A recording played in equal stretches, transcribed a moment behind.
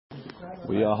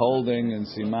We are holding in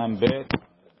Siman Bet,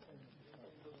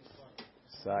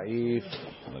 Saif,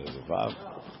 what is it, Vav?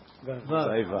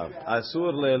 Saif Vav.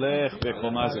 Asur lelech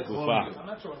bekomah zekufa.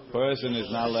 Person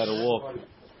is not allowed to walk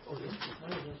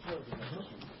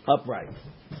upright.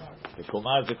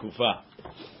 Bekomah zekufa.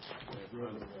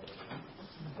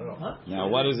 Now,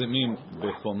 what does it mean,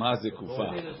 bekomah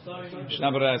zekufa?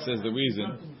 Mishnah Berurah says the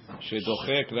reason,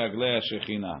 shedochek raglei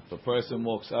hashechina. If a person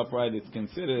walks upright, it's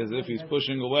considered as if he's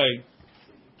pushing away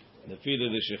the feet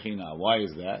of the Shekhinah. Why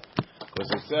is that?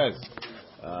 Because it says,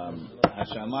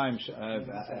 Hashamayim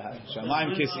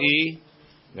kis'i,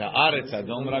 ve'aretz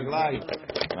adom raglai.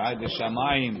 Right? The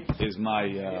Shamayim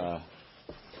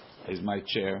is my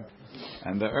chair,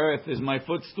 and the earth is my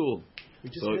footstool.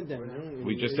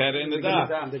 We just had it in the daf,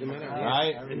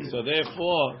 right? So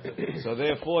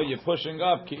therefore, you're pushing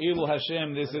up. Ki'ilu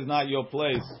Hashem, this is not your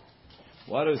place.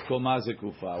 What is komah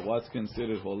zekufa? What's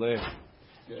considered holeh?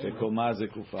 Komah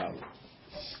zekufa.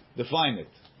 Define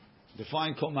it.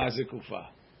 Define komah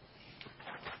zekufa.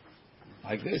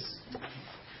 Like this,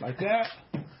 like that.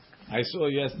 I saw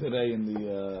yesterday in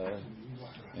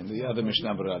the other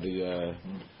Mishnah Berurah,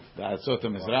 the Atzot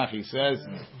Mizrahi says,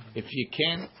 if you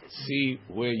can't see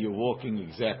where you're walking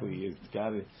exactly, you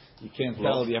can't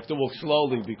tell. You have to walk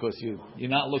slowly because you're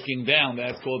not looking down.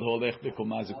 That's called holech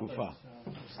bekomah zekufa.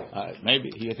 Maybe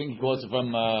I think he quotes it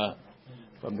from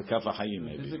the Kaf HaChaim.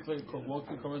 Maybe. Is it like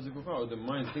walking komah zekufa, or the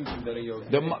mind thinking that you're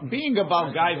being a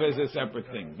Baal Gaiva is a separate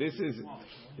thing.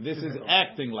 This is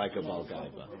acting like a Baal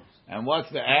Gaiva. And what's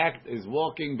the act? Is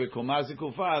walking bekomah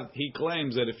zekufa. He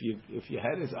claims that if your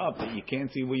head is up, that you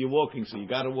can't see where you're walking, so you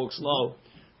got to walk slow.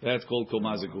 That's called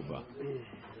komah zekufa.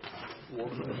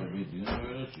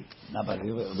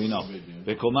 We know.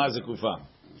 Bekomah zekufa.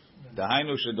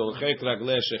 דהיינו שדורכק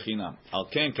רגלי השכינה. על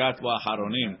כן כתבו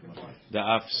האחרונים,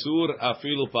 דאפסור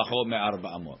אפילו פחות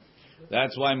מארבע אמות.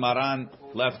 That's why Maran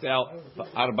left out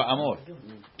ארבע אמות.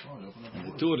 And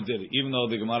the Tur did it, even though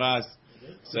the Gemara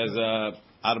says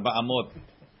ארבע אמות.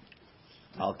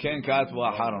 על כן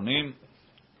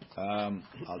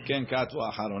כתבו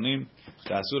האחרונים,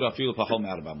 דאסור אפילו פחות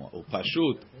מארבע אמות.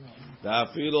 ופשוט,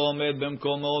 דאפילו עומד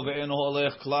במקומו ואינו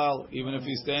הולך כלל, even if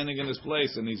he's standing in his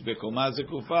place and he's bekomah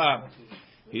zekufa,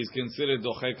 he's considered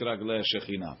דוחק רגלי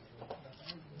השכינה.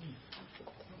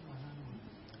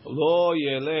 לא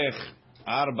ילך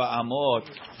ארבע אמות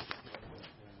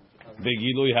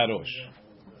בגילוי הראש.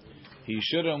 He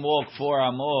shouldn't walk 4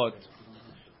 amot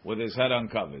with his head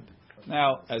uncovered.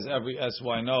 Now, as every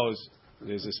SY knows,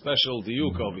 there's a special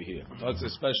diuk over here. What's a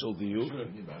special diuk?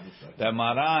 That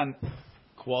Maran,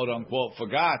 quote unquote,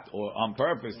 forgot or on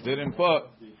purpose didn't put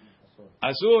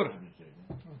asur.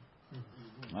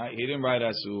 Right? He didn't write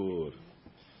asur.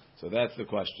 So that's the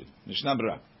question. Mishnah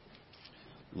Berurah.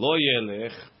 Lo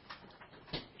yelech.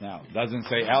 Now, doesn't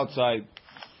say outside.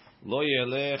 Lo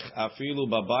yelech afilu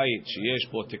babayit sheyesh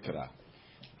po tikra.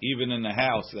 Even in the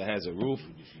house that has a roof.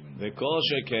 V'kol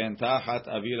sheken tachat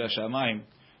avir hashamayim.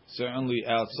 Certainly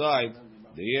outside,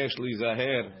 the yesh li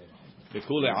zaher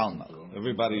b'kule alma.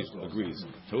 Everybody agrees.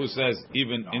 Who says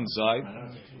even inside?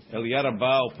 El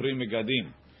yarabao pri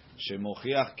megadim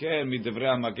shemochiach ken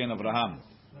midevrei magen Avraham.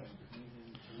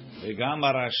 V'gam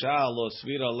harasha lo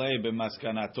svira lei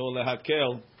b'maskanato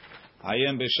lehakel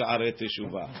hayem b'sha'arei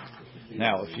teshuvah.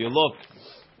 Now, if you look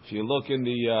in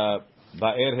the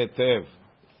Ba'er Hetev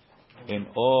in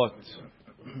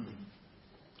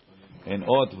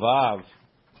Ot Vav.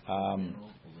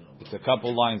 It's a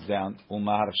couple lines down.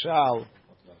 Umaharshal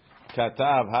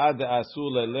katav had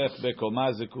asul lelech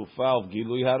bekomah zekufa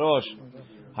v'gilui harosh.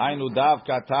 Hainu dav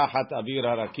katachat avir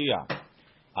harakia.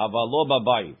 Avalo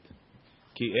babayit.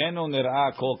 Ki enu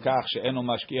nir'a kol kach she'enu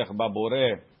mashkiach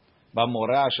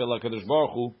bamorah shel HaKadosh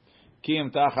Baruch Hu ki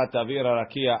im tachat avir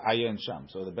harakia ayen sham.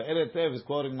 So the Be'er Hetev is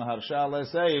quoting Maharshal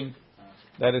as saying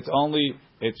that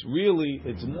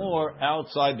it's more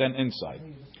outside than inside.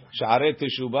 Sha'arei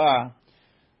Teshuvah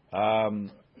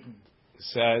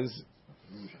says,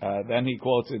 then he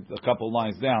quotes it a couple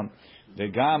lines down.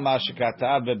 V'gam ma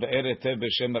shekatav be'er hetev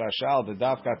b'shem Rashal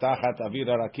v'dav katachat avir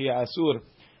harakia asur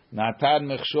natan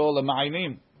mechshol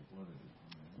lema'aynim.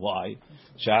 Why?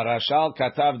 Sha'arashal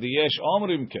katav diyesh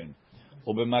omrim ken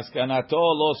u'b'maskanato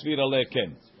lo svira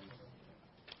leken.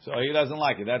 So he doesn't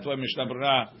like it. That's why Mishnah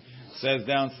Berurah says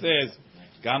downstairs,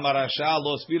 Gam harashal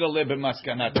lo svira le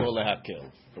b'maskanato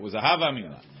lehakel. It was a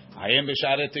havamina. I am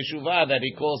b'sharei teshuvah that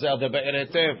he calls out the Be'er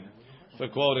Hetev for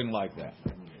quoting like that.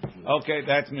 Okay,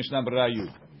 that's Mishnah Berurah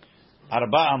Yud.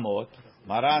 Arba amot.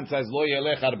 Maran says lo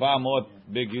yelech arba amot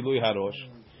begilui harosh.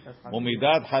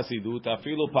 Umidat hasidut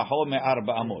afilu pachol me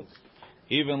arba amot.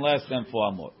 Even less than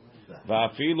 4 amot.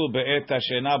 Va'afilu be'et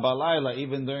hashena balayla,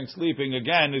 even during sleeping,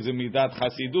 again, is a midat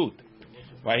chasidut.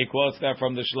 Right, he quotes that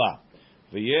from the Shla.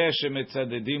 V'yesh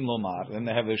mitzadedim lomar, and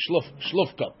they have a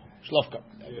shluf cup.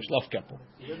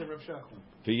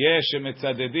 V'yesh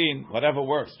mitzadedin, whatever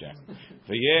works, Jack.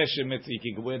 V'yesh mitz,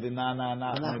 you can wear the na.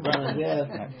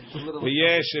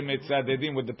 V'yesh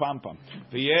mitzadedin with the pom.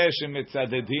 V'yesh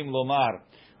mitzadedim lomar,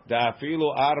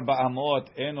 da'afilu arba amot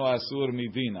eno asur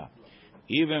midina.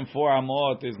 Even 4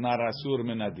 amot is not asur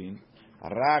minadin.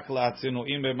 Rak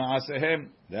la'atzinuim b'ma'asehem.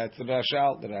 That's the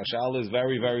Rashal. The Rashal is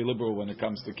very, very liberal when it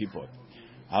comes to kippot.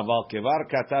 Aval kevar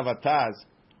katav ataz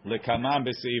lekamam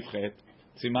b'seif chet.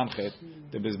 סימן ח'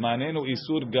 ובזמננו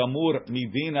איסור גמור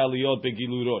מדין להיות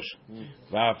בגילוי ראש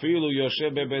ואפילו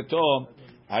יושב בביתו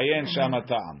עיין שם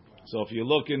הטעם. So if you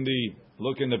look in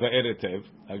the Be'eretev,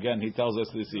 again he tells us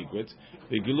the secrets,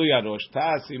 בגילוי הראש,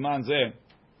 תא סימן זה,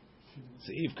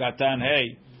 סעיף קטן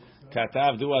ה'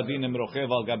 כתב דו הדין אם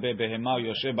רוכב על גבי בהמה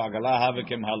יושב בעגלה הווה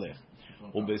כמהלך.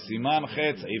 ובסימן ח'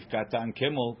 סעיף קטן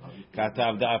כמול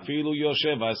כתב דאפילו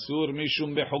יושב אסור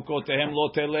משום בחוקותיהם לא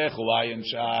תלך ועיין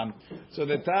שם. So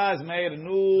the Taz made a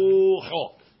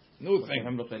new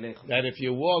thing that if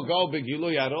you go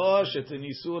בגילוי הראש it's an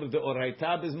isur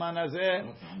deoraita בזמן הזה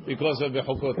because of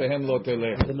בחוקותיהם לא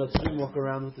תלך. The Notzrim walk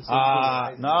around with the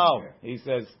same no, he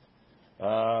says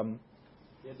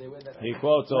he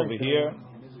quotes over here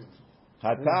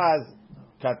Hataz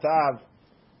katav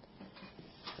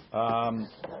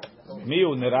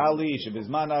מיהו נראה לי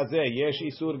שבזמן הזה יש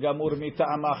איסור גמור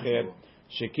מטעם אחר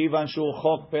שכיוון שהוא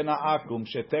חוק פן העקום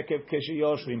שתקף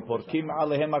כשיושבים פורקים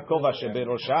עליהם הכובע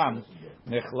שבראשם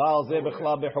נכלל זה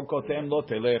בכלל בחוקותיהם לא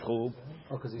תלכו.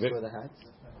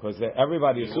 Because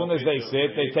everybody, as soon as they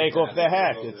sit, they take off their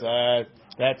hat.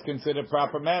 That's considered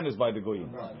proper manners by the Goyim.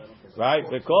 Right?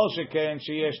 וכל שכן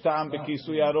שיש טעם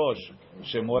בכיסוי הראש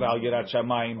שמור על יראת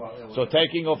שמיים. So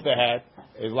taking off the hat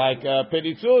is like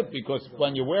peritzut, because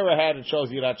when you wear a hat, it shows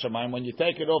Yirat Shamayim. When you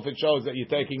take it off, it shows that you're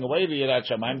taking away the Yirat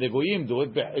Shamayim. The Goyim do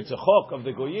it, but it's a chok of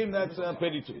the Goyim, that's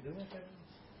peritzut.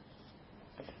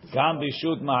 Gam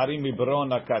bishut maharim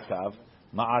mibrona katav,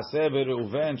 ma'aseh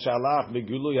v'Reuven shalach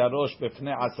b'gilui harosh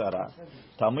b'fnei asara,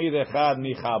 tamid echad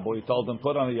nichabo, he told them,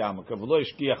 put on a yarmulke, v'lo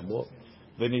ishkiach bo,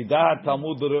 v'nidah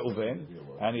talmud Reuven,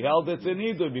 and he held it to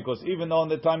nidu, because even though in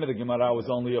the time of the Gemara was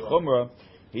only a chumrah,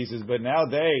 he says, but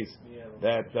nowadays,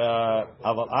 that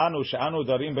aval anu she'anu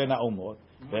darim ben ha'umot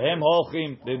vehem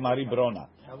holchim b'mari brona.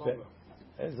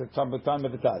 It's the time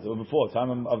of the Taz, or before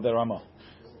time of the Ramah.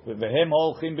 Vehem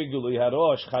holchim b'gilui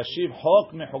harosh chashiv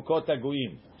hok mechokot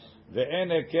hagoyim ve'en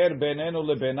eker benenu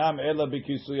lebenam ela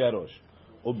b'kisui harosh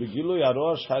u'b'gilui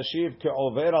harosh chashiv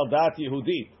ke'over al dat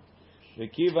Yehudit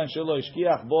v'kivan shelo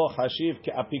ishkiach bo chashiv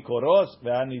ke'apikoros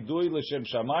ve'anidui l'shem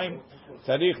shamayim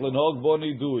tzarich l'nhog bo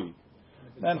nidui.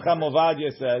 Then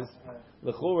Chamovadia says,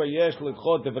 "L'chura yesh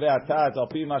l'chot devrei hataz al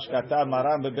pi mashkatav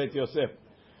maram bebet Yosef."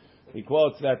 He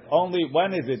quotes that only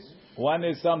when is it? When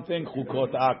is something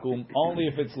chukot akum? Only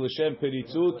if it's l'shem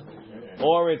peritzut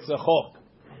or it's a chok,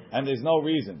 and there's no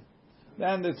reason.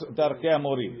 Then it's darkei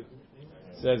amorim.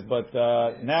 Says, but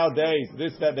nowadays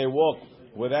this that they walk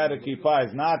without a kippah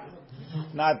is not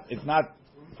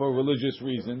for religious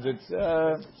reasons. It's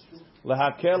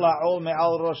lehakel ha'ol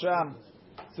me'al rosham.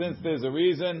 Since there's a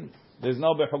reason, there's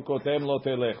no bechukotem lo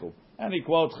telechu. And he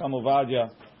quotes Chamovadia, a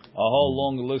whole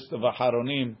long list of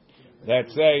aharonim that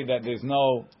say that there's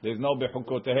no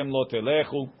bechukotem lo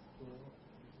telechu,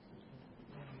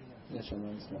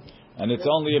 and it's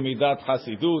only a midat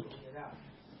chasidut,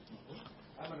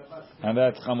 and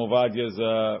that's Chamovadia's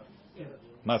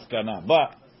maskana.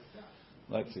 But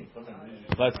let's see,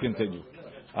 let's continue.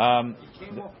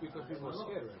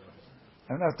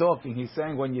 I'm not talking. He's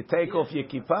saying when you take off your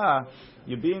kippah,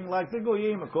 you're being like the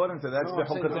goyim. According to that,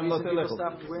 bechukotem lo telechu. People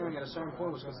stopped wearing at a certain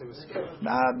point was because they were scared.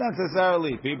 Not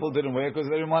necessarily. People didn't wear because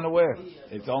they didn't want to wear.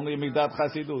 It's only a midat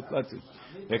chasidut. Let's see.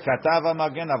 The katav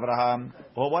magen Avraham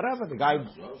or whatever. The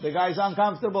guy's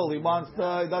uncomfortable. He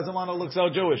doesn't want to look so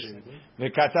Jewish. The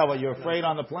katav, you're afraid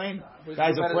on the plane?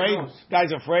 Guy's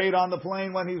afraid on the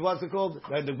plane when he's what's it called?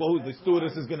 The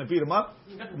stewardess is going to beat him up.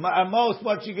 At most,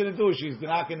 what she's going to do? She's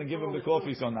not going to give him the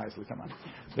coffee so nicely. Come on.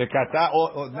 The katav.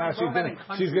 Now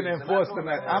she's going to enforce the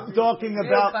match. I'm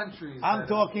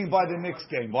talking by the Knicks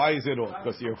game. Why is it off?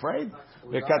 Because you're afraid.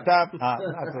 The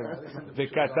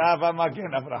katav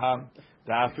magen Avraham.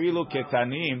 Ta'afilu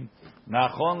ketanim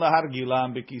nachon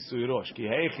lahargilam bekisui rosh ki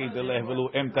heichi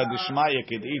delehvelu emta dishmaya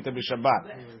kedita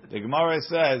b'Shabbat. The Gemara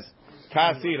says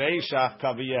kasi reishach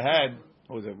kaviyahed.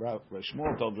 Who was it?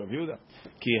 Shmuel told Rav Yehuda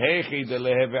ki heichi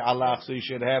delehve alach, so you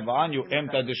should have on you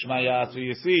emta dishmaya. So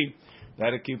you see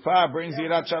that a kippah brings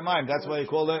yirat shamayim. That's why they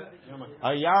call it a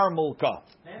yarmulka.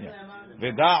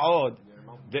 V'da'od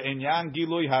de'inyan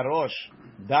gilui harosh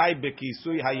dai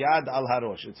bekisui hayad al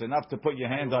harosh. It's enough to put your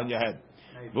hand on your head.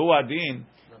 V'uadin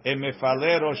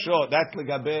emefale rosho. That's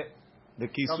legabe the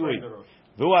kisui.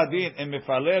 V'uadin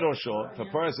emefale rosho. If a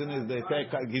person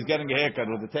he's getting a haircut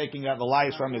or they're taking out the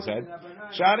lice from his head.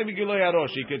 Shari b'gilui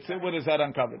harosh. He could sit with his head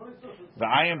uncovered.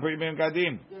 V'ayim primim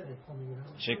gadim.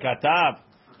 Shekatav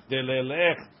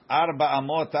delelech arba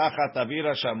amot tachat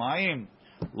avira shamayim.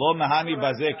 Lo mahani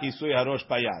bazeh kisui harosh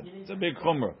payad. It's a big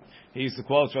chumrah. He's the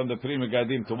quotes from the Pri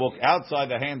Megadim to walk outside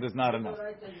the hand is not enough.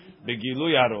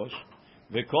 Begilui harosh.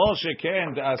 V'kol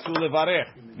sheken de'asu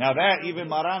levarech. Now that even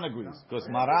Maran agrees, because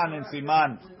Maran in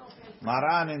Siman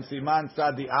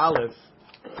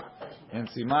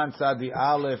Sadi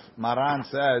Aleph, Maran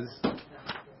says,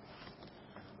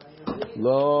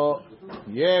 Lo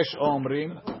yesh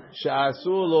omrim she'asu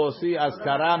lo si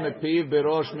askara mepiv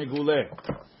berosh miguleh.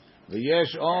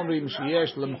 V'yesh omrim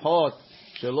sheyesh lemchot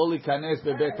shelo likanes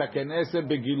bebet hakeneset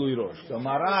begilui rosh. So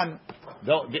Maran,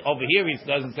 over here he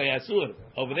doesn't say asur.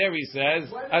 Over there he says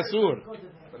asur.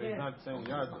 But he's not saying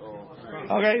yad or...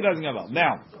 Okay, he doesn't give up.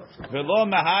 Now, velo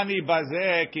mahani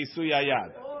bazeh kisui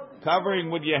ayad. Covering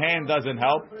with your hand doesn't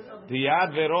help.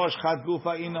 Diyad verosh chad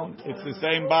gufa inon. It's the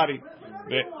same body.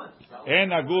 En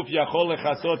aguf yachol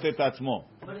lechasot et atzmo.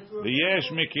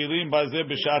 V'yesh mekilim bazeh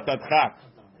b'shat adchak.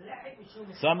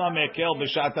 Some are mekel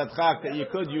b'shat adchak that you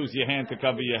could use your hand to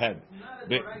cover your head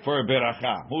for a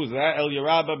beracha. Who's that? El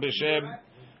Yerabba b'shem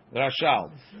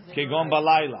Rashal. Kegon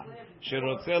balayla.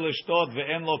 Sherotze l'shtot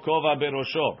ve'en lo kova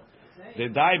berosho.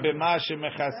 Dedai b'ma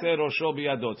shemechase rosho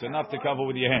biyadot. It's enough to cover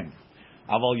with your hand.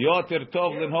 Aval yoter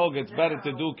tov l'nhog. It's better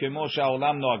to do kemo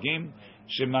sha'olam noagim.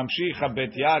 Shemamshich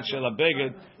habet yad shel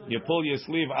habeged. You pull your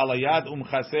sleeve ala yad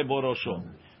umchase borosho.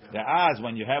 The as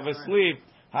when you have a sleeve,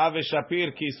 have a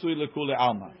shapir kisui lekule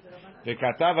alma. The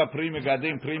Katava Pri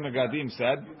Megadim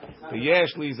said, the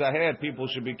yesh li zaher, people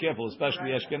should be careful,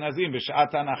 especially Ashkenazim.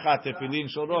 B'shat hanachat tefillin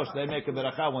shel rosh, they make a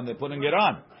beracha when they're putting it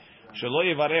on. Shelo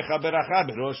yivarecha beracha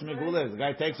b'rosh meguleh. The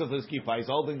guy takes off his kippah, he's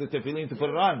holding the tefillin to put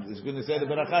it on. He's going to say the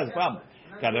beracha. It's a problem.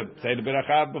 Got to say the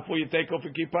beracha before you take off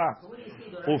your kippah.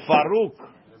 Ufaruk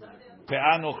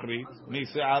pe'anochrit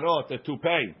mise'arot, a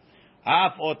toupee.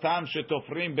 Af otam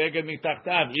shetofrim beged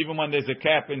mitachtav, even when there's a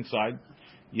cap inside.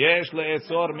 Yesh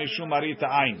le'etzor mishum marita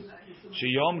ayin.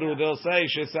 Sheyomru, they'll say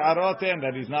shese'aroten,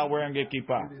 that he's not wearing a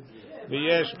kippah.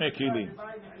 V'yesh mekilim.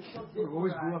 We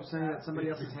always grew up saying that somebody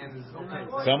else's hand is okay.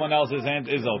 Someone else's hand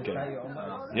is okay.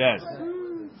 Yes.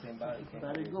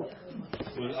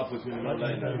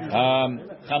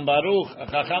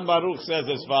 Chacham Baruch says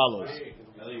as follows.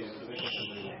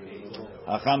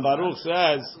 Chacham Baruch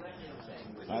says,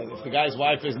 if the guy's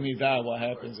wife is nida, what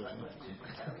happens?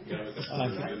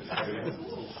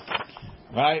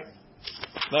 Right?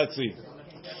 Let's see.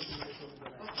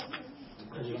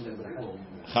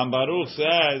 Chacham Baruch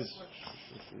says,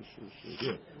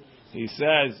 he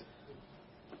says,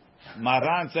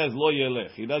 Maran says lo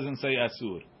yelech. He doesn't say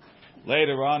asur.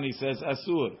 Later on he says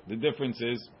asur. The difference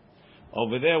is,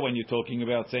 over there when you're talking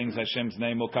about saying Hashem's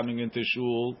name or coming into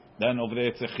shul, then over there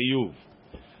it's a chiyuv.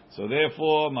 So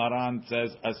therefore Maran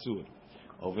says asur.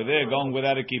 Over there going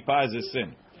without a kippah is a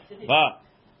sin. But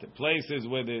the places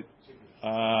where the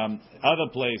other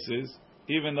places,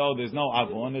 even though there's no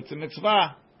avon, it's a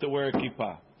mitzvah to wear a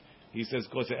kippah. He says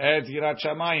because it adds yirat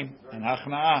shamayim and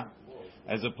hachna'ah,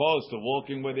 as opposed to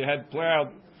walking with your head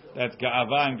proud. That's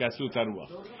ga'ava and gasut haruach.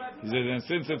 He says, and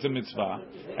since it's a mitzvah,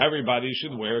 everybody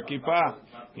should wear a kippah.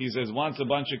 He says, once a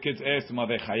bunch of kids asked him, are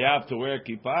they chayav to wear a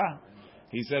kippah?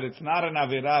 He said, it's not an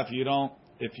avirah if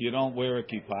you don't wear a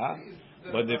kippah,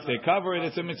 but if they cover it,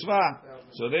 it's a mitzvah.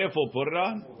 So therefore, put it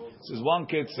on. This is one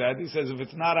kid said, he says, if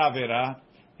it's not avirah,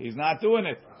 he's not doing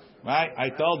it. Right? I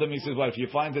told him, he says, well, if you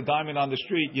find a diamond on the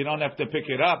street, you don't have to pick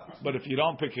it up. But if you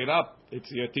don't pick it up, it's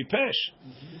your tipesh.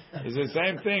 It's the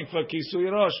same thing for kisui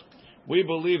rosh. We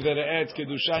believe that it adds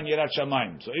kedushan yirat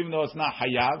shamayim. So even though it's not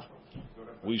hayav,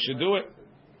 we should do it.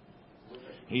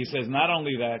 He says not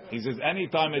only that, he says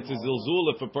anytime it's a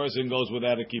zilzul if a person goes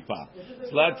without a kippah.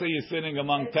 So let's say you're sitting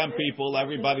among 10 people,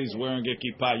 everybody's wearing a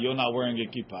kippah, you're not wearing a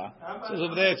kippah. So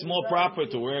over there it's more proper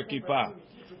to wear a kippah.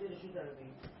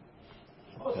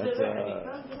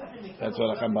 That's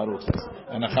what Chacham Baruch says.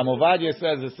 And Chacham Ovadia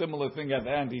says a similar thing at the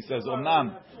end. He says,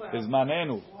 Omnam,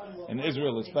 Izmanenu, in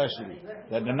Israel especially,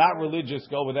 that the not religious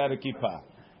go without a kippah.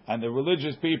 And the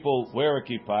religious people wear a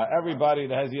kippah. Everybody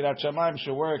that has Yirat Shamayim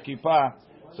should wear a kippah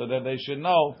so that they should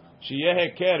know,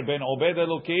 Sheyeh Ker ben Obed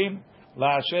Elokim,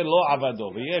 La'asher lo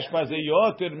avado. V'yesh baze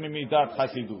yoter mimidat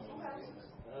chasidut.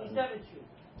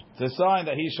 It's a sign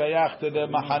that he's shayach to the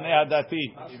Machaneh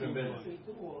Hadati.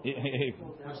 We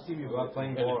are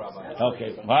playing ball, Rabbi.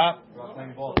 Okay, what? We are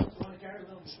playing ball. I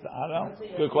don't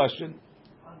know. Good question.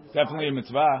 Definitely a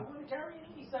mitzvah.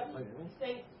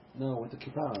 No, with the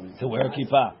kippah on. To wear a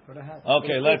kippah.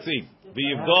 Okay, let's see.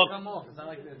 V'yivdok.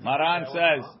 Maran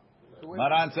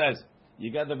says. You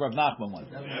got the Rav Nachman one.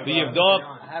 V'yivdok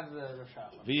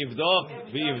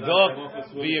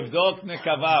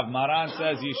nekavav. Maran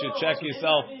says you should check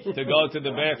yourself to go to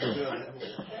the bathroom.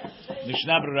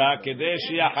 Mishnah Berurah kedei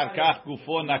sheyach harkach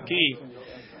gufo naki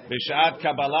b'shat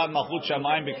kabbalat malchut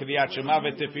shamayim b'kriyat shema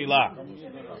v'tefillah.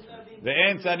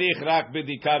 Ve'en tzarich rak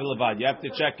b'dikar levad. You have to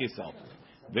check yourself.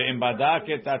 Ve'im badak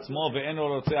et atzmo ve'eno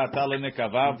rotze ata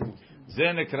lenekavav.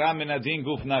 Ze nekra min adin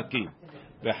guf naki.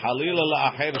 וחלילה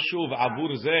לאחר שוב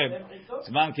עבור זה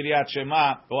זמן קריאת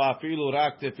שמע או אפילו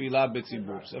רק תפילה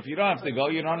בציבור. So if you don't have to go,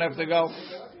 you don't have to go.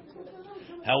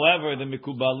 However, the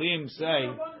Mikubalim say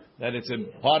that it's a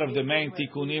part of the main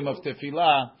tikkunim of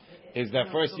tefillah is that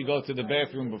first you go to the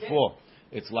bathroom before.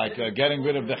 It's like getting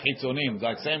rid of the chitzonim. It's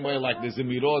like same way like the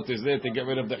zemirot is there to get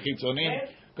rid of the chitzonim.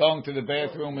 Going to the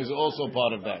bathroom is also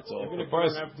part of that. So the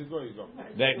first,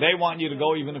 they want you to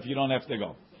go even if you don't have to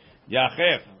go.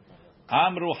 Yachef.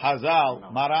 Amru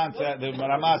Hazal, Maran said, the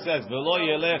Rama says, "V'lo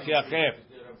yelech yachef."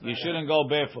 You shouldn't go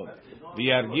barefoot.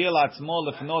 V'yargil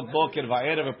atzmo lefnot boker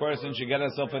va'erev. A person should get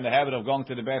himself in the habit of going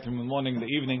to the bathroom in the morning, and the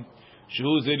evening.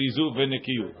 Shehu zerizu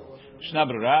v'nekiyut. Mishnah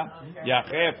Berurah,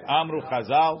 yachef. Amru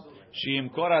Hazal,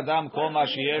 she'imkor adam kol ma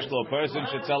sheyesh lo. A person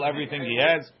should sell everything he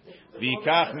has.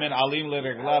 V'yikach min alim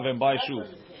lereglav and buy shoes.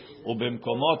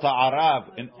 Ubimkomot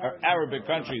ha'arav in Arabic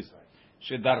countries.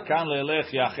 Shedarkan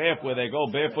le'elech yachef, where they go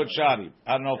barefoot shari.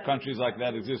 I don't know if countries like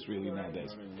that exist really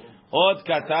nowadays. Od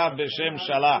katav b'shem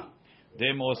shalach.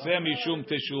 Demoseh mishum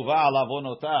teshuva al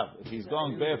avonotav. If he's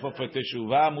going barefoot for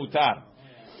teshuva, mutar.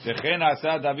 V'chen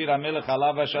asa David HaMelech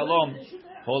alav hashalom,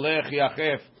 holech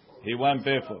yachef. He went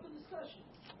barefoot.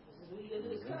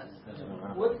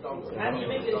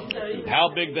 How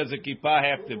big does a kippah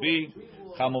have to be?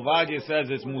 Chamuvadia says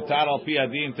it's mutar al pi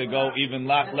adin to go even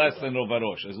less than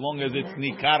rovarosh, as long as it's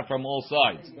nikar from all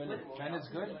sides.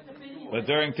 But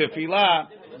during tefillah,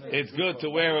 it's good to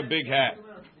wear a big hat,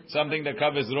 something that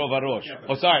covers rovarosh.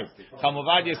 Oh, sorry.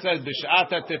 Chamuvadia says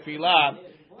b'sh'ata tefillah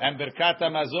and berkat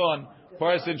hamazon,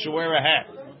 person should wear a hat.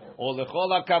 Or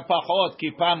lechol hakapachot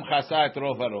kipam chasa et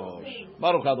rovarosh.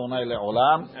 Baruch Adonai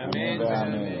le'olam. Amen.